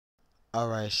All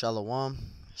right, shalom,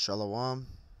 shalom,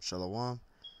 shalom.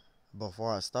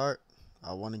 Before I start,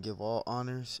 I want to give all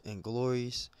honors and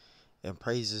glories and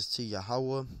praises to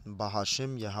Yahweh,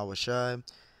 Bahashim, Yahweh Shai,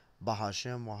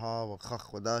 Bahashim, Wahah,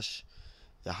 Wadash,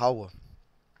 Yahweh,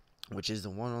 which is the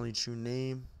one only true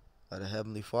name of the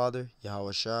Heavenly Father,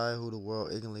 Yahweh Shai, who the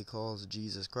world ignorantly calls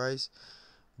Jesus Christ,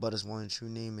 but his one true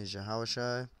name is Yahweh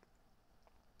Shai.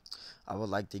 I would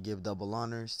like to give double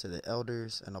honors to the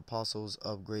elders and apostles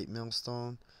of Great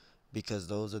Millstone, because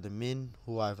those are the men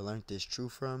who I've learned this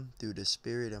truth from through the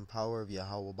spirit and power of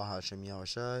Yahweh Bahasham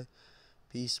Yahushai.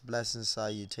 Peace, blessings,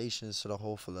 salutations to the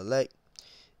hopeful elect,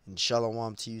 and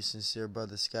shalom to you, sincere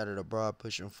brothers scattered abroad,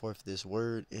 pushing forth this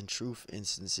word in truth and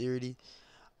sincerity.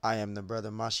 I am the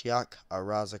brother Mashiach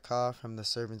Arazakah from the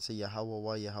servants of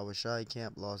Yahweh Yahushai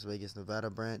Camp, Las Vegas, Nevada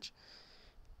branch.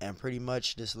 And pretty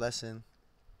much this lesson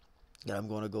that I'm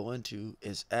going to go into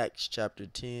is Acts chapter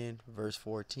 10, verse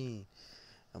 14.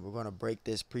 And we're going to break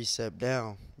this precept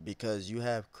down because you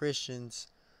have Christians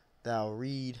that'll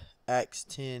read Acts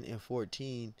 10 and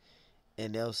 14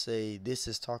 and they'll say this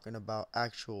is talking about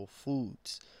actual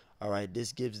foods. All right,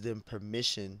 this gives them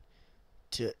permission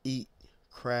to eat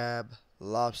crab,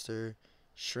 lobster,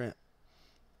 shrimp,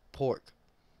 pork.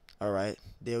 All right,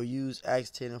 they'll use Acts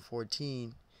 10 and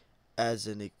 14 as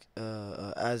a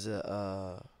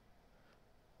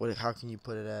what, how can you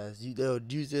put it, as you, they'll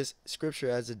use this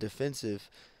scripture as a defensive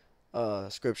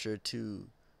scripture to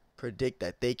predict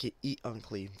that they can eat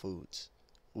unclean foods,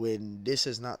 when this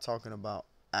is not talking about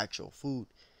actual food.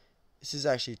 This is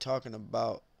actually talking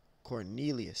about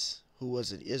Cornelius, who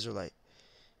was an Israelite,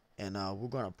 and we're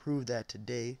gonna prove that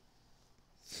today.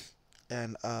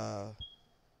 And Lord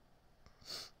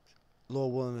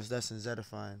willing, is that's in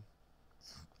Zedifying.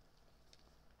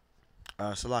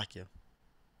 Salakia,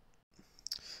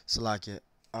 Salakia.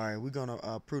 All right, we're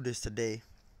gonna prove this today.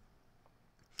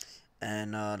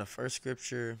 And the first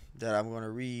scripture that I'm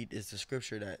gonna read is the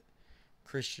scripture that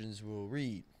Christians will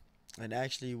read, and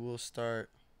actually we'll start.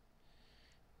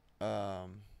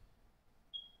 Um,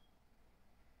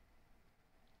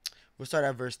 we'll start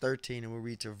at verse 13 and we'll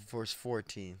read to verse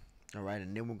 14. All right,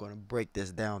 and then we're going to break this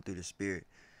down through the Spirit.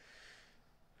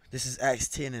 This is Acts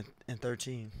 10 and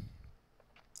 13.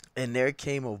 And there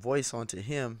came a voice unto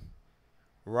him,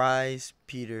 Rise,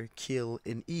 Peter, kill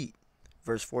and eat.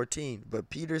 Verse 14. But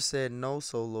Peter said, No,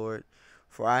 so Lord,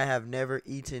 for I have never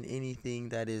eaten anything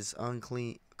that is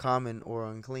unclean, common or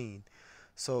unclean.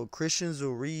 So Christians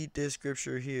will read this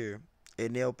scripture here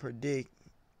and they'll predict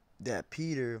that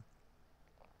Peter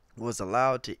was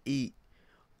allowed to eat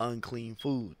unclean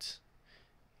foods.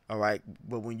 All right,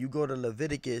 but when you go to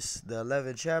Leviticus, the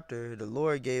 11th chapter, the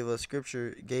Lord gave us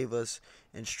scripture, gave us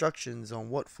instructions on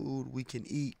what food we can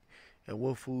eat and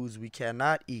what foods we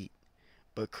cannot eat.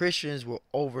 But Christians will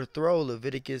overthrow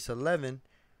Leviticus 11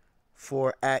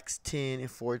 for Acts 10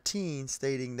 and 14,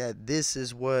 stating that this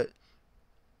is what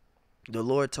the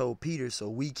Lord told Peter, so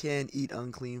we can eat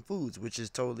unclean foods, which is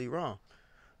totally wrong.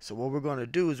 So what we're going to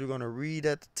do is we're going to read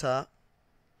at the top,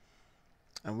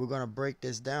 and we're going to break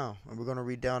this down. And we're going to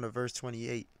read down to verse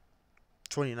 28,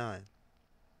 29.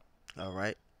 All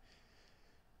right.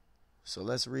 So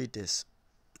let's read this.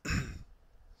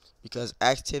 Because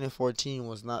Acts 10 and 14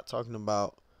 was not talking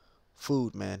about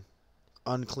food, man.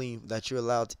 Unclean, that you're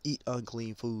allowed to eat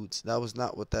unclean foods. That was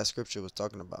not what that scripture was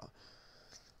talking about.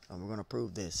 And we're going to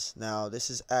prove this. Now,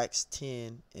 this is Acts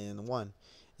 10 and 1.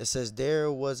 It says,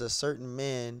 There was a certain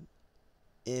man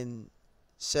in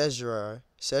Caesarea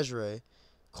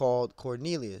called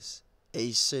Cornelius,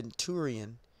 a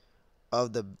centurion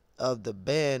of the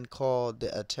band called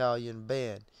the Italian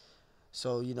band.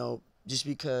 So just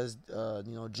because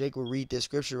Jake will read this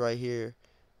scripture right here,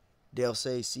 they'll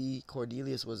say, "See,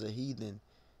 Cornelius was a heathen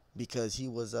because he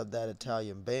was of that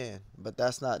Italian band," but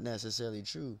that's not necessarily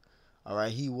true. All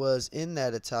right, he was in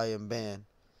that Italian band,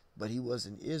 but he was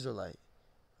an Israelite.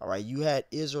 All right, you had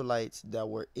Israelites that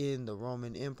were in the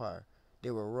Roman Empire.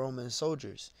 They were Roman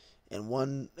soldiers. And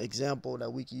one example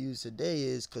that we can use today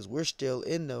is because we're still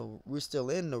in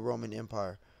the Roman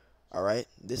Empire. All right,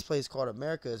 this place called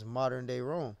America is modern day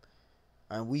Rome,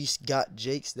 and we got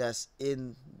Jakes that's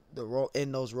in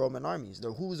those Roman armies.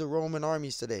 Who's the Roman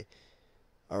armies today?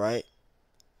 All right,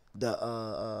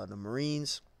 the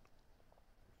Marines,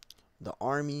 the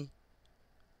Army,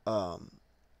 um,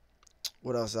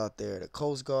 what else out there? The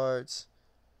Coast Guards,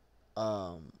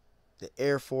 the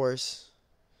Air Force.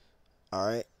 All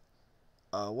right.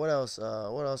 What else?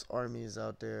 What else armies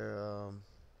out there?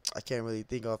 I can't really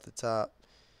think off the top.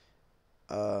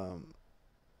 Um,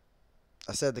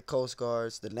 I said the Coast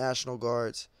Guards, the National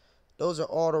Guards. Those are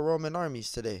all the Roman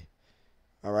armies today.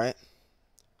 All right.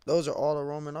 Those are all the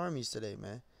Roman armies today,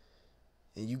 man.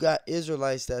 And you got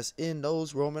Israelites that's in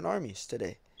those Roman armies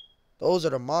today. Those are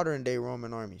the modern day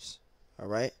Roman armies. All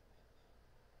right.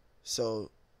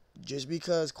 So just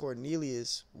because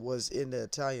Cornelius was in the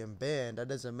Italian band, that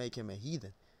doesn't make him a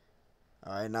heathen.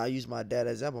 All right. Now I use my dad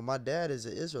as an example. My dad is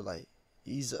an Israelite.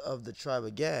 He's of the tribe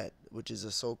of Gad, which is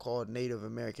a so-called Native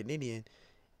American Indian.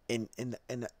 In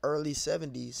the early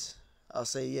 70s, I'll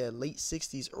say, yeah, late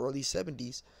 60s, early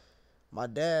 70s, my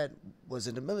dad was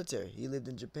in the military. He lived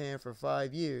in Japan for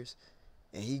 5 years,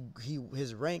 and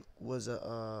his rank was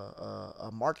a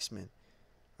marksman,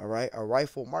 all right, a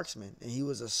rifle marksman, and he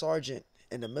was a sergeant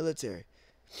in the military.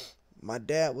 My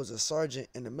dad was a sergeant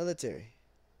in the military,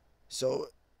 so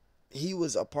he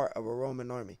was a part of a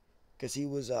Roman army, because he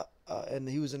was and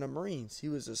he was in the Marines. He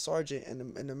was a sergeant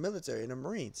in the military in the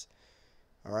Marines.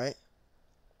 All right.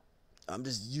 I'm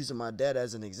just using my dad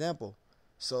as an example.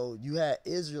 So you had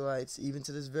Israelites, even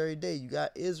to this very day, you got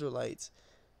Israelites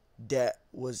that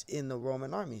was in the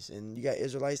Roman armies. And you got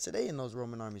Israelites today in those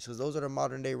Roman armies, because those are the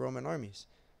modern day Roman armies.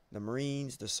 The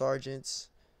Marines, the sergeants,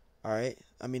 all right?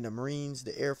 I mean, the Marines,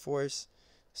 the Air Force,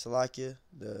 Salakia,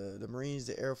 the Marines,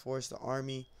 the Air Force, the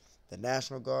Army, the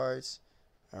National Guards,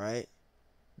 all right?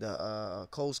 The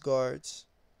Coast Guards,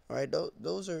 all right?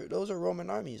 Those are Roman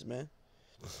armies, man.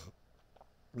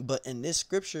 But in this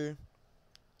scripture,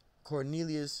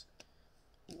 Cornelius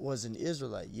was an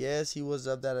Israelite. Yes, he was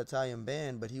of that Italian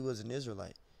band, but he was an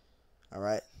Israelite. All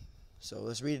right. So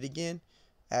let's read it again.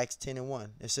 Acts 10:1.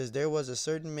 It says, there was a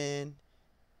certain man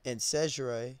in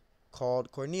Caesarea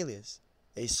called Cornelius,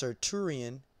 a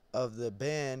centurion of the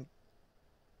band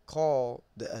called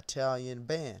the Italian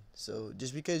band. So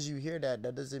just because you hear that,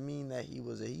 that doesn't mean that he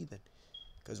was a heathen.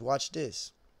 Because watch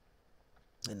this.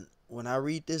 And when I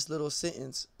read this little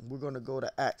sentence, we're going to go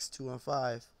to Acts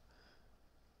 2:5.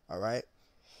 All right.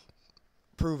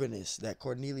 Proving this, that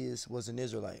Cornelius was an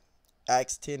Israelite.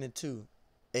 Acts 10:2.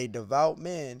 A devout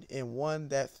man and one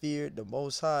that feared the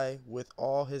Most High with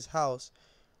all his house,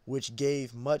 which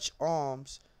gave much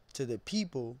alms to the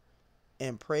people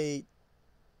and prayed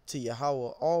to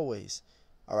Yahweh always.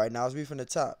 All right. Now let's read from the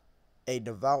top. A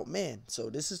devout man. So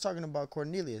this is talking about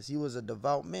Cornelius. He was a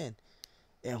devout man.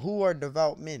 And who are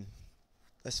devout men?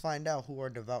 Let's find out who are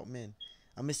devout men.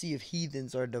 I'm going to see if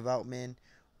heathens are devout men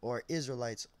or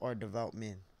Israelites are devout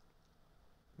men.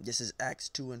 This is Acts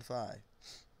 2:5.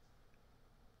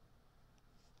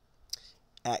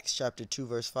 Acts chapter 2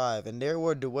 verse 5. And there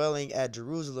were dwelling at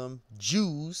Jerusalem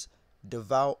Jews,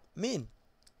 devout men.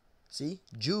 See?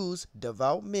 Jews,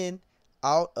 devout men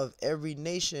out of every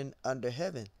nation under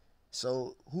heaven.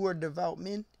 So who are devout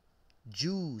men?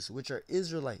 Jews, which are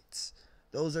Israelites.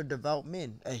 Those are devout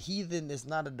men. A heathen is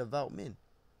not a devout man.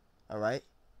 All right?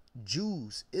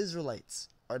 Jews, Israelites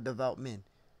are devout men.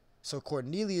 So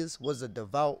Cornelius was a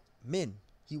devout man.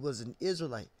 He was an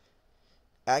Israelite.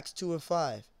 Acts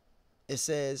 2:5. It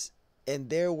says, and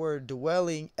there were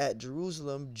dwelling at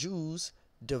Jerusalem Jews,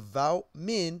 devout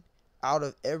men out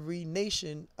of every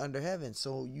nation under heaven.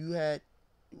 So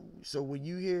when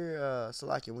you hear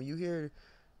Salakia, when you hear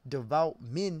devout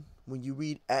men, when you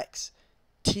read Acts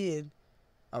 10,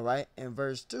 all right, and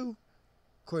verse 2,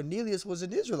 Cornelius was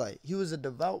an Israelite. He was a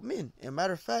devout man. And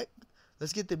matter of fact,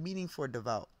 let's get the meaning for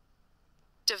devout.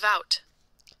 Devout.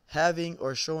 Having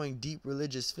or showing deep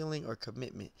religious feeling or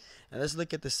commitment. And let's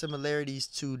look at the similarities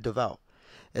to devout.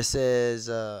 It says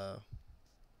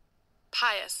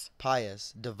pious.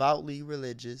 Pious. Devoutly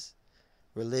religious.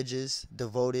 Religious,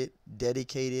 devoted,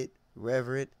 dedicated,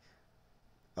 reverent,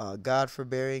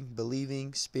 God-forbearing,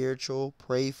 believing, spiritual,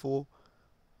 prayerful,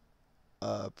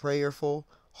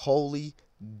 holy,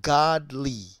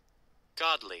 godly.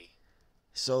 Godly.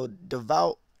 So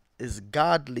devout is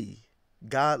godly.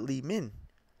 Godly men.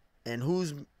 And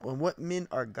what men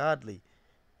are godly?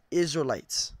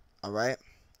 Israelites. All right?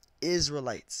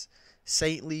 Israelites.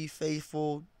 Saintly,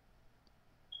 faithful,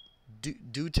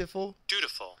 dutiful.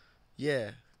 Dutiful.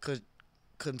 Yeah.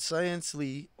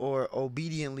 Conscientiously or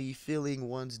obediently feeling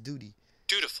one's duty.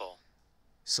 Dutiful.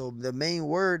 So the main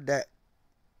word that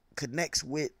connects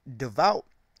with devout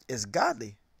is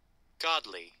godly.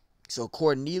 Godly. So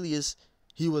Cornelius,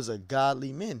 he was a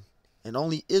godly man. And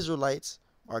only Israelites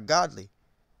are godly.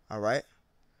 All right.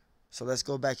 So let's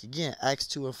go back again. Acts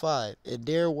 2:5. And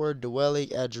there were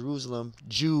dwelling at Jerusalem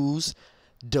Jews,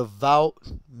 devout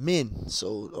men.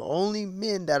 So the only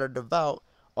men that are devout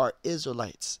are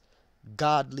Israelites.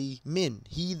 Godly men.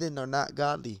 Heathen are not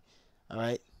godly. All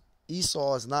right.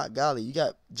 Esau is not godly. You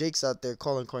got Jakes out there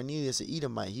calling Cornelius an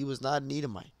Edomite. He was not an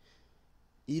Edomite.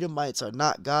 Edomites are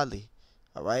not godly.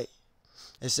 All right.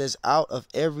 It says out of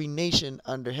every nation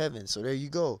under heaven. So there you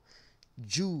go.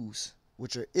 Jews,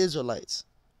 which are Israelites,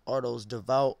 are those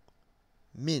devout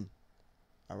men.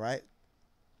 All right.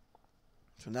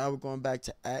 So now we're going back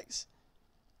to Acts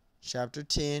chapter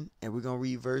 10, and we're going to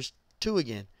read verse 2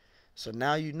 again. So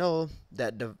now you know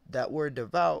that that word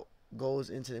devout goes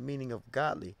into the meaning of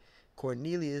godly.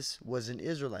 Cornelius was an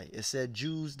Israelite. It said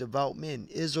Jews, devout men.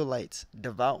 Israelites,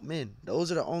 devout men.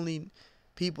 Those are the only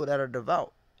people that are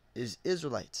devout, is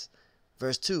Israelites.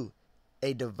 Verse 2,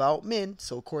 a devout man.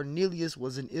 So Cornelius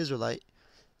was an Israelite,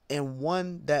 and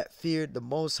one that feared the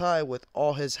Most High with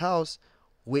all his house,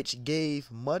 which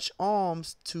gave much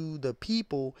alms to the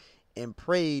people and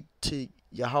prayed to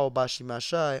Yahweh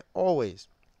Bashimashai always.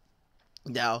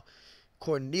 Now,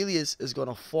 Cornelius is going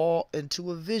to fall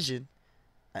into a vision.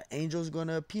 An angel is going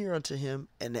to appear unto him,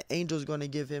 and the angel is going to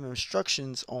give him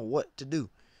instructions on what to do.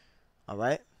 All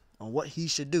right? On what he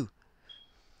should do.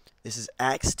 This is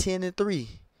Acts 10 and 3.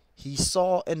 He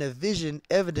saw in a vision,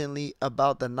 evidently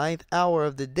about the 9th hour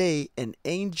of the day, an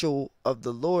angel of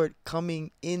the Lord coming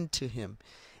into him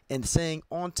and saying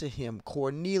unto him,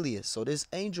 Cornelius. So this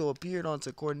angel appeared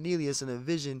unto Cornelius in a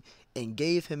vision and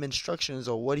gave him instructions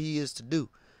on what he is to do.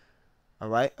 All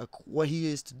right, what he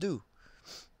is to do.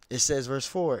 It says, verse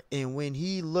 4, and when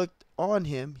he looked on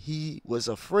him, he was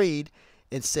afraid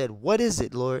and said, what is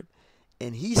it, Lord?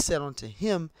 And he said unto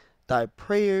him, thy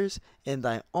prayers and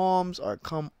thy alms are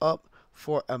come up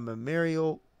for a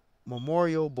memorial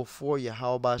before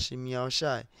Yahweh Shem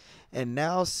Yahushai. And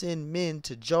now send men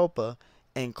to Joppa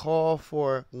and call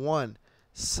for one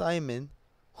Simon,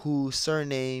 whose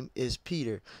surname is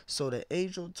Peter. So the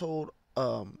angel told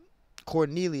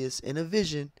Cornelius in a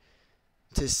vision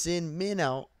to send men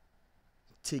out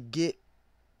to get,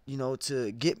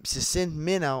 to send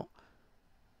men out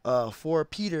for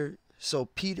Peter, so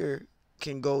Peter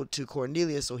can go to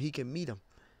Cornelius so he can meet him.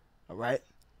 All right.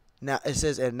 Now it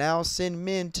says, and now send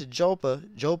men to Joppa.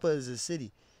 Joppa is a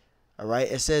city. All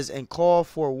right. It says, and call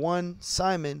for one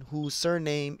Simon, whose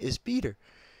surname is Peter.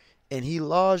 And he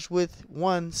lodged with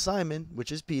one Simon,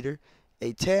 which is Peter,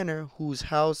 a tanner, whose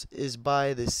house is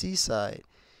by the seaside.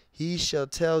 He shall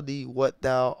tell thee what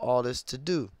thou oughtest to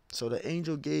do. So the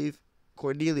angel gave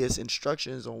Cornelius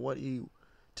instructions on what he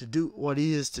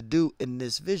is to do in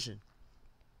this vision.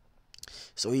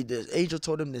 So the angel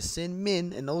told him to send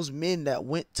men, and those men that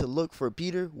went to look for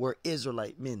Peter were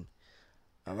Israelite men.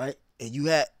 All right. And you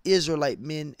had Israelite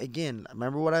men again.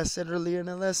 Remember what I said earlier in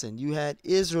the lesson. You had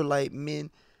Israelite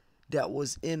men that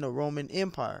was in the Roman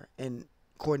Empire, and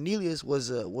Cornelius was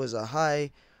a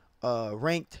high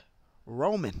ranked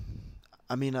Roman.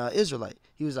 Israelite.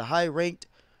 He was a high ranked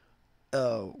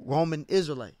Roman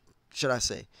Israelite, should I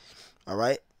say? All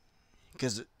right.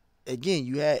 Because again,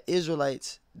 you had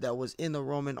Israelites that was in the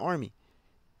Roman army.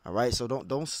 All right, so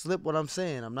don't slip what I'm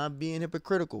saying. I'm not being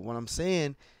hypocritical. What I'm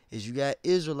saying is you got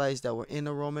Israelites that were in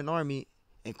the Roman army,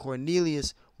 and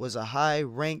Cornelius was a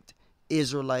high-ranked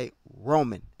Israelite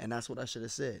Roman, and that's what I should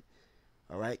have said.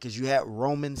 All right, because you had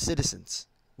Roman citizens,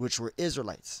 which were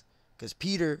Israelites. Because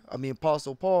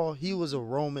Apostle Paul, he was a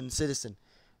Roman citizen,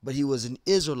 but he was an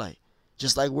Israelite,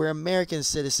 just like we're American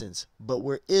citizens, but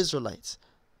we're Israelites.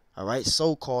 All right,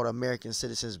 so-called American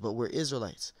citizens, but we're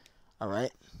Israelites. All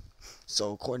right,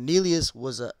 so Cornelius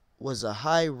was a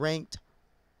high-ranked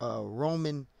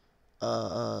Roman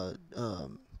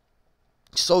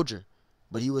soldier,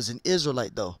 but he was an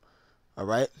Israelite though. All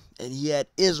right, and he had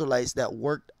Israelites that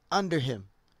worked under him,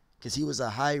 because he was a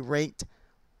high-ranked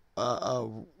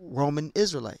Roman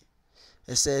Israelite.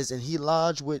 It says, and he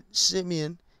lodged with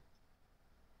Simon,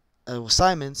 and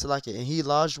he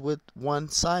lodged with one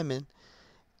Simon,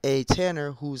 a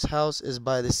tanner, whose house is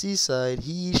by the seaside.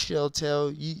 He shall tell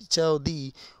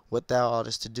thee what thou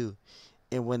oughtest to do.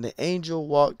 And when the angel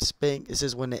it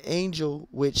says, when the angel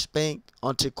which spake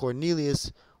unto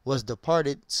Cornelius was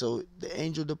departed, so the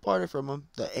angel departed from him.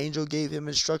 The angel gave him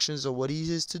instructions of what he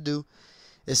is to do.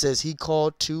 It says, he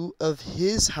called 2 of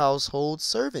his household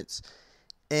servants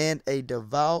and a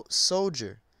devout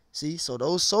soldier. See, so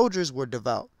those soldiers were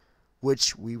devout,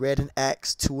 which we read in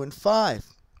Acts 2 and 5.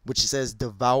 Which says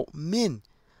devout men.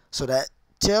 So that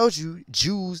tells you,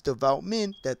 Jews, devout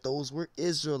men, that those were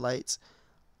Israelites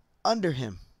under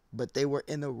him. But they were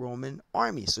in the Roman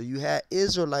army. So you had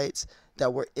Israelites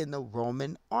that were in the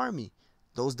Roman army.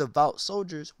 Those devout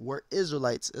soldiers were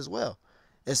Israelites as well.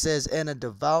 It says, and a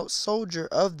devout soldier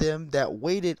of them that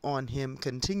waited on him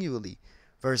continually.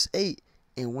 Verse 8,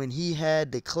 and when he had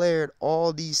declared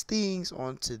all these things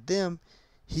unto them,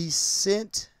 he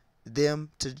sent them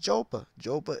to Joppa.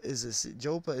 Joppa is a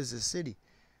city.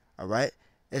 All right.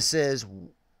 It says,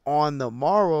 on the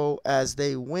morrow, as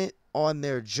they went on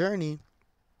their journey,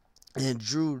 and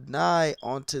drew nigh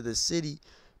unto the city,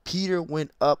 Peter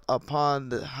went up upon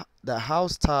the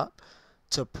housetop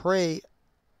to pray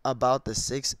about the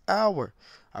sixth hour.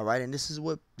 All right, and this is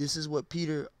what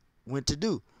Peter went to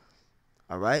do.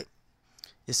 All right,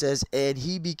 it says, and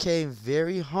he became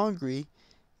very hungry,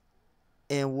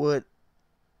 and would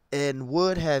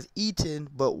have eaten,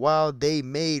 but while they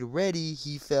made ready,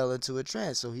 he fell into a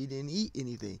trance. So he didn't eat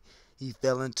anything. He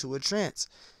fell into a trance.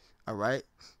 All right,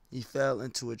 he fell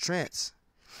into a trance,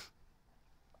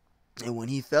 and when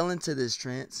he fell into this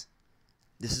trance,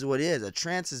 this is what it is. A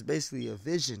trance is basically a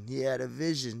vision. He had a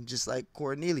vision just like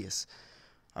Cornelius.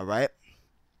 All right.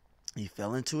 He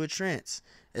fell into a trance.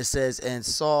 It says, and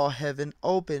saw heaven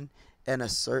open, and a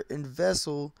certain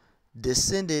vessel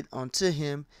descended unto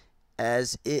him,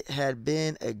 as it had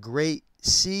been a great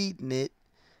seed knit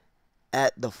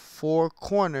at the four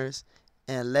corners,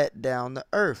 and let down the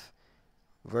earth.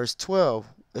 Verse 12,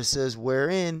 it says,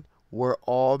 wherein were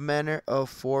all manner of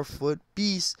 4-foot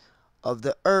beasts of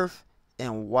the earth,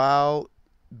 and wild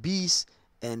beasts,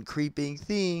 and creeping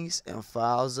things, and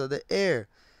fowls of the air.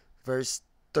 Verse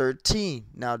 13.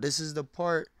 Now this is the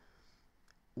part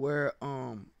where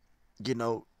you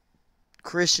know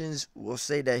Christians will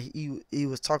say that he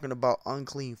was talking about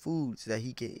unclean foods that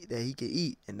he can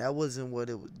eat, and that wasn't what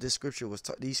this scripture was.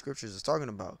 These scriptures is talking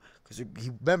about, because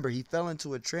he fell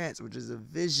into a trance, which is a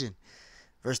vision.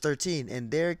 Verse 13.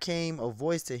 And there came a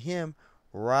voice to him,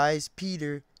 rise,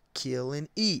 Peter, kill and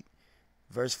eat.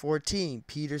 Verse 14.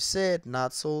 Peter said,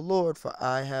 not so, Lord, for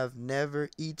I have never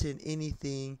eaten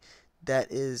anything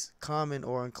that is common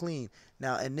or unclean.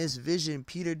 Now in this vision,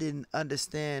 Peter didn't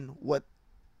understand what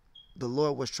the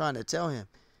Lord was trying to tell him.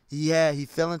 He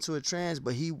fell into a trance,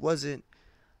 but he wasn't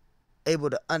able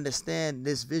to understand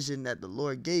this vision that the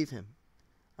Lord gave him.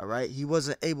 All right, he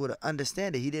wasn't able to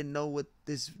understand it. He didn't know what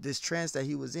this trance that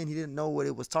he was in. He didn't know what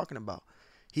it was talking about.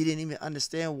 He didn't even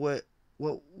understand what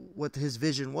his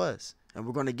vision was. And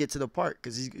we're going to get to the part,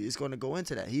 because he's going to go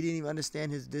into that. He didn't even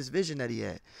understand this vision that he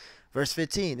had. Verse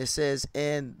 15, it says,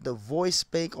 and the voice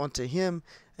spake unto him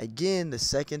again the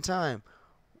second time,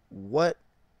 what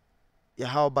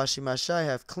Yahweh Bashimashai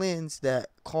have cleansed, that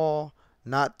call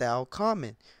not thou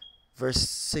common. Verse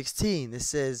 16, it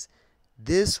says,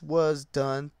 this was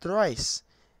done thrice,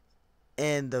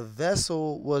 and the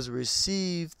vessel was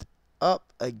received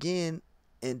up again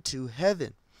into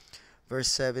heaven. Verse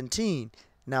 17,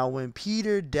 now when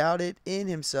Peter doubted in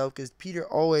himself, because Peter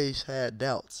always had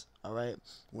doubts. All right,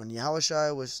 when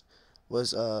Yahushua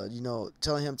was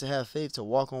telling him to have faith, to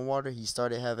walk on water, he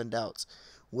started having doubts.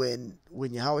 When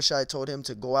Yahushua told him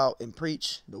to go out and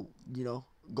preach,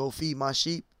 go feed my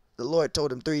sheep, the Lord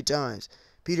told him 3 times.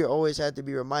 Peter always had to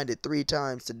be reminded 3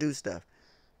 times to do stuff.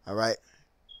 All right.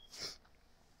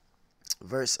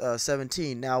 Verse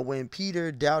 17. Now when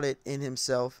Peter doubted in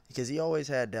himself, because he always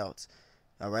had doubts.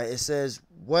 All right. It says,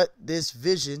 what this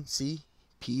vision, see,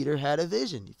 Peter had a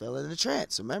vision. He fell in a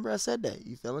trance. Remember I said that.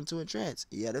 He fell into a trance.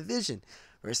 He had a vision.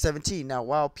 Verse 17. Now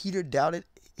while Peter doubted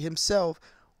himself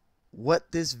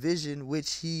what this vision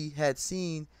which he had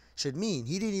seen should mean.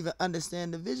 He didn't even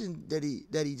understand the vision that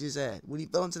he just had. When he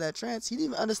fell into that trance, he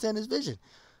didn't even understand his vision.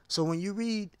 So when you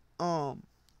read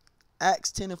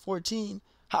Acts 10 and 14,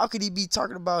 how could he be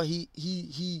talking about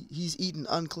he's eating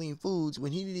unclean foods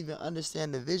when he didn't even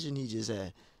understand the vision he just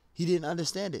had? He didn't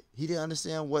understand it. He didn't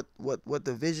understand what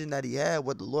the vision that he had,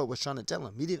 what the Lord was trying to tell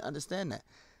him. He didn't understand that.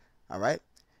 All right?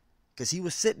 Because he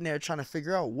was sitting there trying to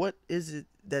figure out, what is it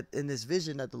that in this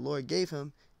vision that the Lord gave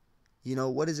him,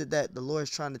 what is it that the Lord is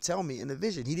trying to tell me in the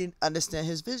vision? He didn't understand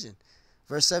his vision.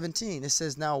 Verse 17, it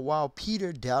says, now while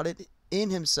Peter doubted in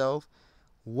himself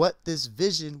what this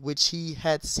vision which he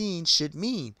had seen should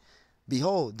mean,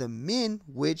 behold, the men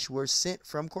which were sent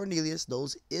from Cornelius,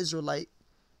 those Israelite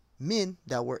men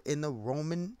that were in the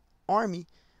Roman army,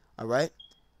 all right,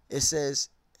 it says,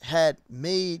 had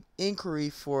made inquiry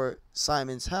for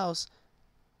Simon's house,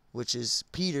 which is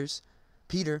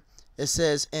Peter, it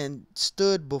says, and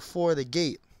stood before the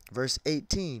gate. Verse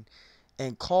 18,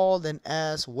 and called and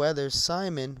asked whether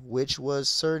Simon, which was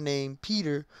surnamed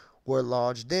Peter, were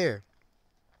lodged there.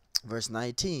 Verse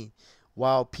 19,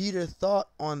 while Peter thought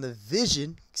on the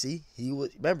vision, see, he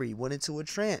went into a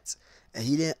trance, and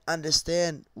he didn't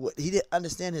understand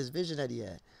his vision that he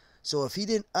had. So if he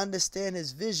didn't understand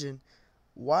his vision,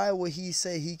 why would he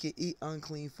say he could eat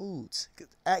unclean foods?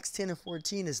 Acts 10 and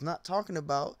 14 is not talking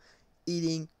about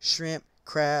eating shrimp,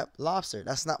 crab, lobster.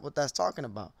 That's not what that's talking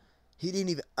about. He didn't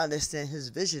even understand his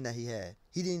vision that he had.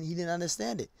 He didn't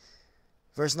understand it.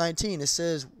 Verse 19, it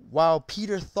says, while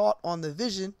Peter thought on the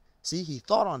vision, see, he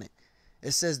thought on it,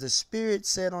 It says, the Spirit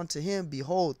said unto him,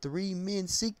 behold, 3 men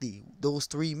seek thee. Those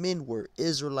 3 men were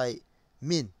Israelite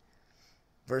men.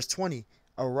 Verse 20,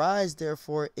 arise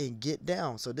therefore and get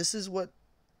down. So this is what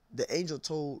the angel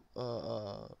told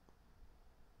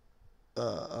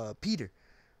Peter.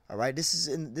 All right, this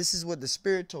is what the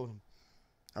Spirit told him.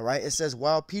 All right, it says,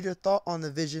 while Peter thought on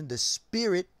the vision, the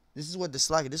Spirit, this is what the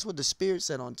Spirit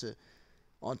said onto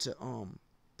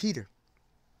Peter.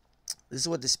 This is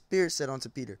what the Spirit said unto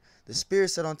Peter. The Spirit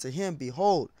said unto him,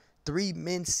 behold, 3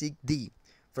 men seek thee.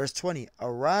 Verse 20,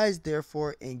 arise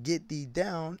therefore and get thee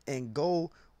down and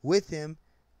go with him.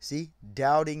 See,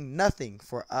 doubting nothing,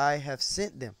 for I have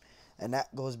sent them. And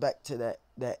that goes back to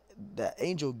that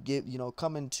angel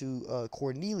coming to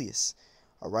Cornelius.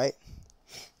 All right.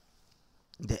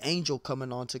 The angel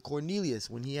coming on to Cornelius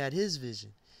when he had his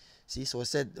vision. See, so it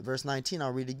said, verse 19,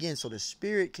 I'll read again. So the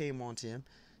Spirit came on to him.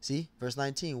 See, verse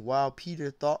 19, while Peter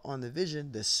thought on the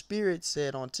vision, the Spirit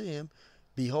said unto him,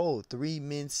 behold, 3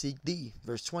 men seek thee.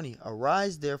 Verse 20,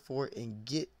 arise therefore and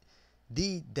get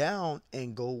thee down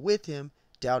and go with him,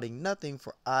 doubting nothing,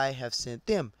 for I have sent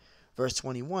them. Verse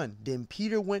 21, then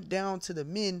Peter went down to the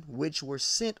men which were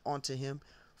sent unto him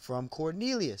from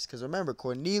Cornelius. Because remember,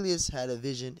 Cornelius had a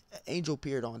vision. An angel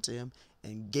appeared unto him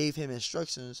and gave him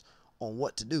instructions on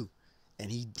what to do.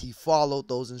 And he followed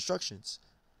those instructions.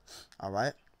 All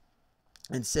right.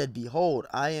 And said, behold,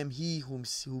 I am he whom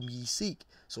ye seek.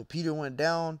 So Peter went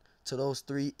down to those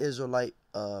 3 Israelite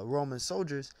Roman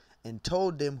soldiers and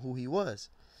told them who he was.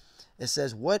 It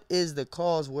says, what is the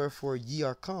cause wherefore ye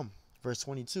are come? Verse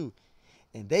 22.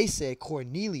 And they said,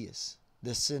 Cornelius,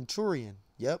 the centurion.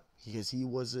 Yep, because he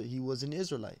was an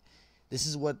Israelite. This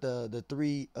is what the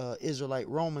 3 Israelite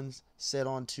Romans said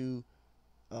unto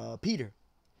Peter.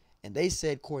 And they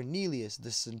said, Cornelius,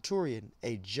 the centurion,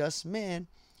 a just man,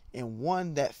 and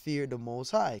one that feared the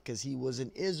Most High, because he was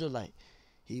an Israelite.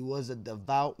 He was a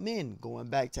devout man. Going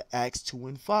back to Acts 2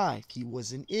 and 5, he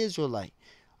was an Israelite.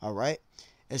 All right.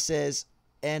 It says,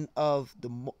 and of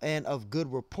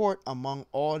good report among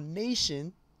all the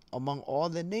nation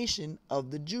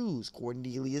of the Jews.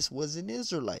 Cornelius was an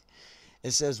Israelite.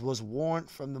 It says, was warned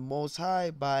from the Most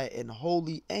High by an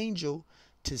holy angel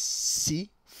to send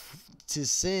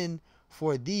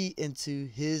for thee into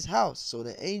his house. So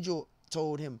the angel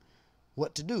told him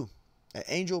what to do. An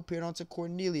angel appeared unto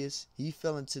Cornelius. He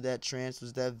fell into that trance,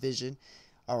 was that vision.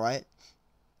 All right.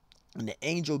 And the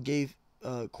angel gave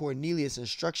Cornelius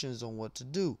instructions on what to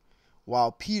do.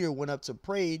 While Peter went up to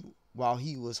pray while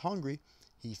he was hungry,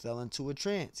 he fell into a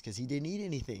trance because he didn't eat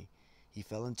anything. He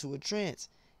fell into a trance.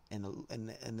 And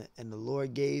the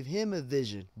Lord gave him a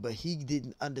vision, but he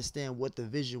didn't understand what the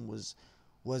vision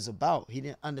was about. He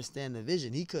didn't understand the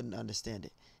vision. He couldn't understand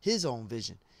it. His own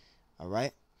vision. All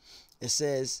right. It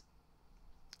says,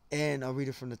 and I'll read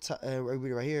it from the top. I'll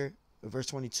read it right here. Verse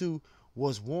 22,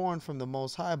 was warned from the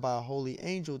Most High by a holy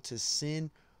angel to send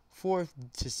for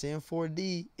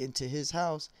thee into his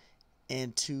house,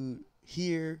 and to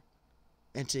hear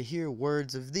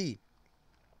words of thee.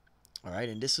 All right.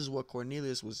 And this is what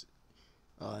Cornelius was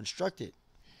instructed.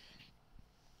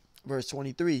 Verse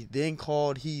 23, then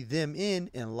called he them in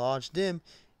and lodged them.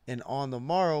 And on the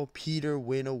morrow, Peter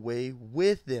went away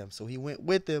with them. So he went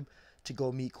with them to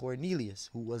go meet Cornelius,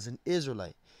 who was an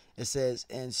Israelite. It says,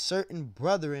 and certain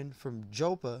brethren from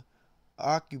Joppa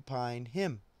occupying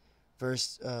him.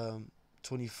 Verse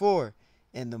 24,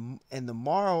 and the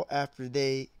morrow after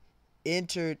they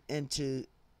entered into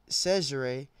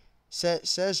Caesarea,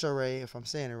 if I'm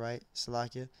saying it right,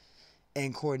 Salakia,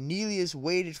 and Cornelius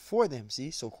waited for them. See,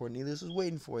 so Cornelius was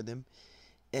waiting for them,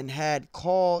 and had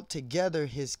called together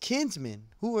his kinsmen.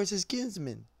 Who was his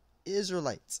kinsmen?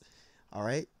 Israelites. All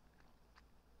right.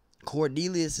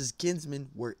 Cornelius's kinsmen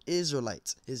were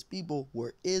Israelites. His people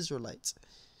were Israelites.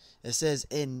 It says,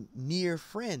 and near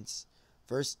friends.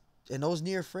 And those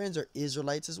near friends are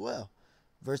Israelites as well.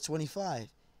 Verse 25.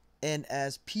 And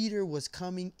as Peter was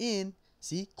coming in,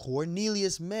 see,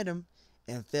 Cornelius met him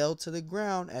and fell to the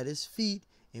ground at his feet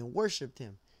and worshipped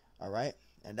him. All right.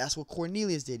 And that's what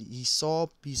Cornelius did. He saw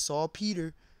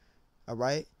Peter. All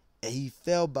right. And he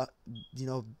fell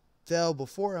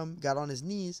before him, got on his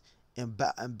knees and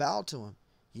bowed to him,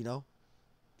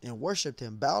 and worshipped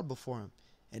him, bowed before him.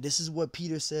 And this is what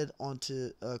Peter said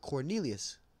unto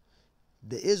Cornelius,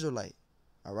 the Israelite.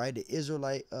 All right. The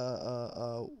Israelite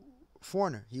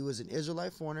foreigner. He was an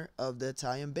Israelite foreigner of the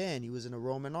Italian band. He was in the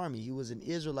Roman army. He was an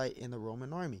Israelite in the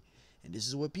Roman army. And this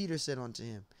is what Peter said unto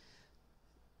him.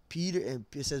 And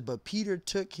it says, but Peter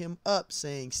took him up,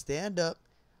 saying, stand up,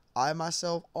 I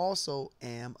myself also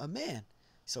am a man.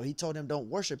 So he told him, don't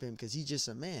worship him because he's just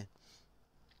a man.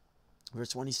 Verse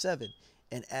 27,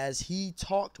 And as he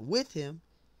talked with him,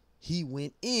 he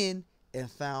went in and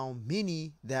found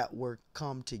many that were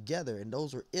come together. And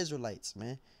those were Israelites,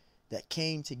 man, that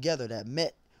came together, that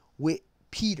met with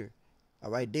Peter.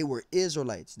 All right. They were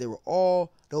Israelites. They were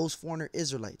all those foreigner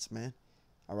Israelites, man.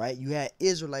 All right. You had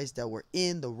Israelites that were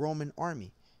in the Roman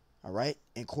army. All right.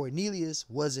 And Cornelius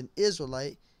was an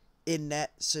Israelite in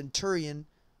that centurion,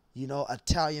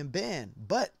 Italian band.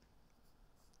 But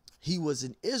he was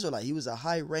an Israelite. He was a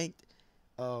high ranked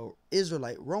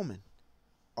Israelite Roman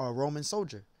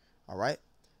soldier. All right.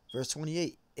 Verse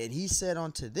 28. And he said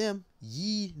unto them,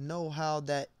 ye know how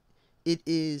that it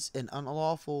is an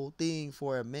unlawful thing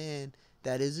for a man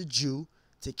that is a Jew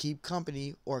to keep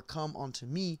company or come unto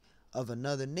me of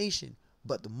another nation.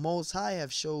 But the Most High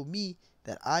have showed me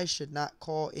that I should not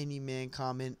call any man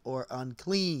common or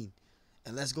unclean.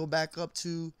 And let's go back up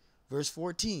to verse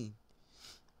 14.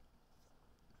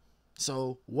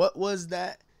 So what was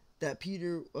that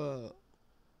Peter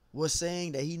was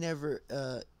saying that he never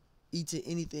eaten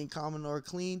anything common or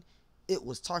clean? It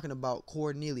was talking about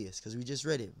Cornelius, because we just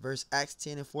read it. Verse Acts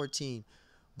 10 and 14.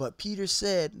 But Peter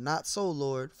said, not so,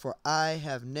 Lord, for I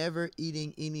have never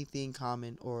eaten anything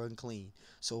common or unclean.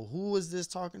 So who was this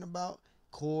talking about?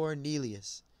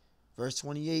 Cornelius. Verse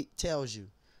 28 tells you.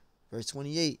 Verse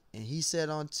 28. And he said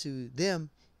unto them,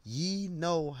 ye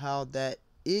know how that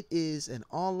it is an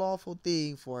unlawful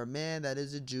thing for a man that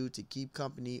is a Jew to keep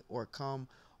company or come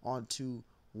unto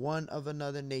one of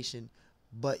another nation.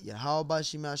 But Yahweh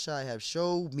Shemashai have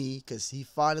showed me, because he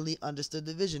finally understood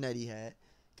the vision that he had.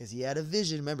 Because he had a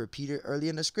vision. Remember, Peter, early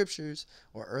in the scriptures,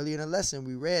 or early in the lesson,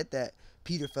 we read that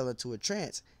Peter fell into a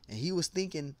trance. And he was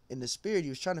thinking in the spirit, he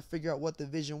was trying to figure out what the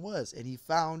vision was. And he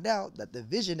found out that the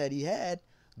vision that he had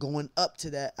going up to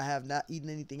that, I have not eaten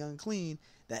anything unclean,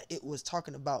 that it was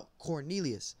talking about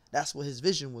Cornelius. That's what his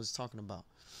vision was talking about.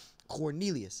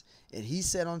 Cornelius. And he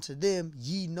said unto them,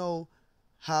 ye know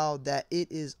how that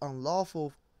it is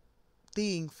unlawful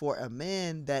thing for a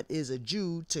man that is a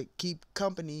Jew to keep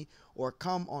company or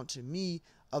come unto me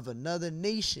of another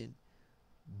nation.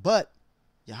 But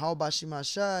Yahweh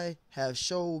Shemashai have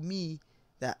showed me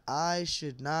that I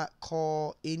should not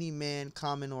call any man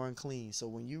common or unclean. So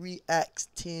when you read Acts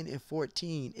 10 and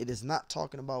 14, it is not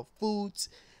talking about foods,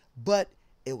 but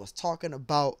it was talking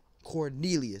about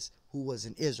Cornelius, who was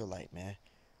an Israelite, man.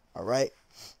 All right.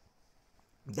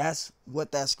 That's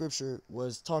what that scripture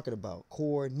was talking about.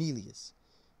 Cornelius.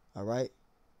 All right.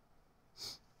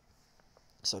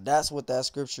 So that's what that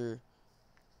scripture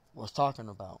was talking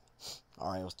about.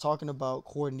 All right. It was talking about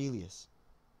Cornelius.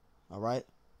 All right.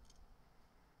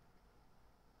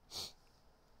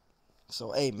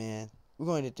 So, hey, man, we're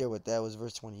going to end there with that. It was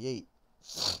verse 28.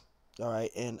 All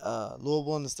right. And Lord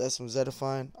willing, this lesson was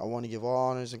edifying. I want to give all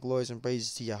honors and glories and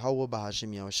praises to Yahweh,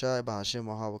 Bahashim Yahushai, Bahashim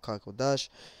Yahweh Kakodash,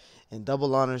 and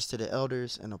double honors to the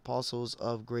elders and apostles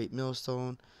of Great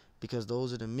Millstone, because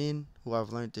those are the men who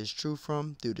I've learned this truth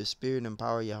from through the spirit and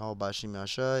power of Yahweh Bahashim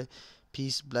Yahushai.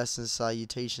 Peace, blessings,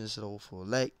 salutations to the hopeful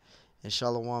elect, and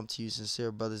shalom to you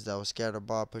sincere brothers that were scattered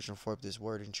abroad, pushing forth this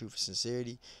word in truth and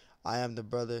sincerity. I am the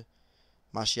brother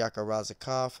Mashiach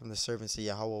Razakah from the Servants of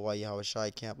Yahweh Yahweh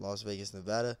Shai Camp, Las Vegas,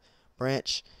 Nevada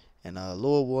branch. And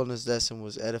Lord Wilderness lesson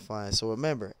was edifying. So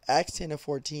remember, Acts 10 and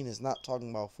 14 is not talking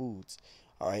about foods.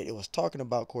 All right, it was talking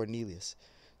about Cornelius.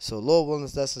 So Lord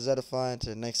Wilderness lesson is edifying.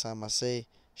 Till the next time I say,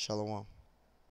 shalom.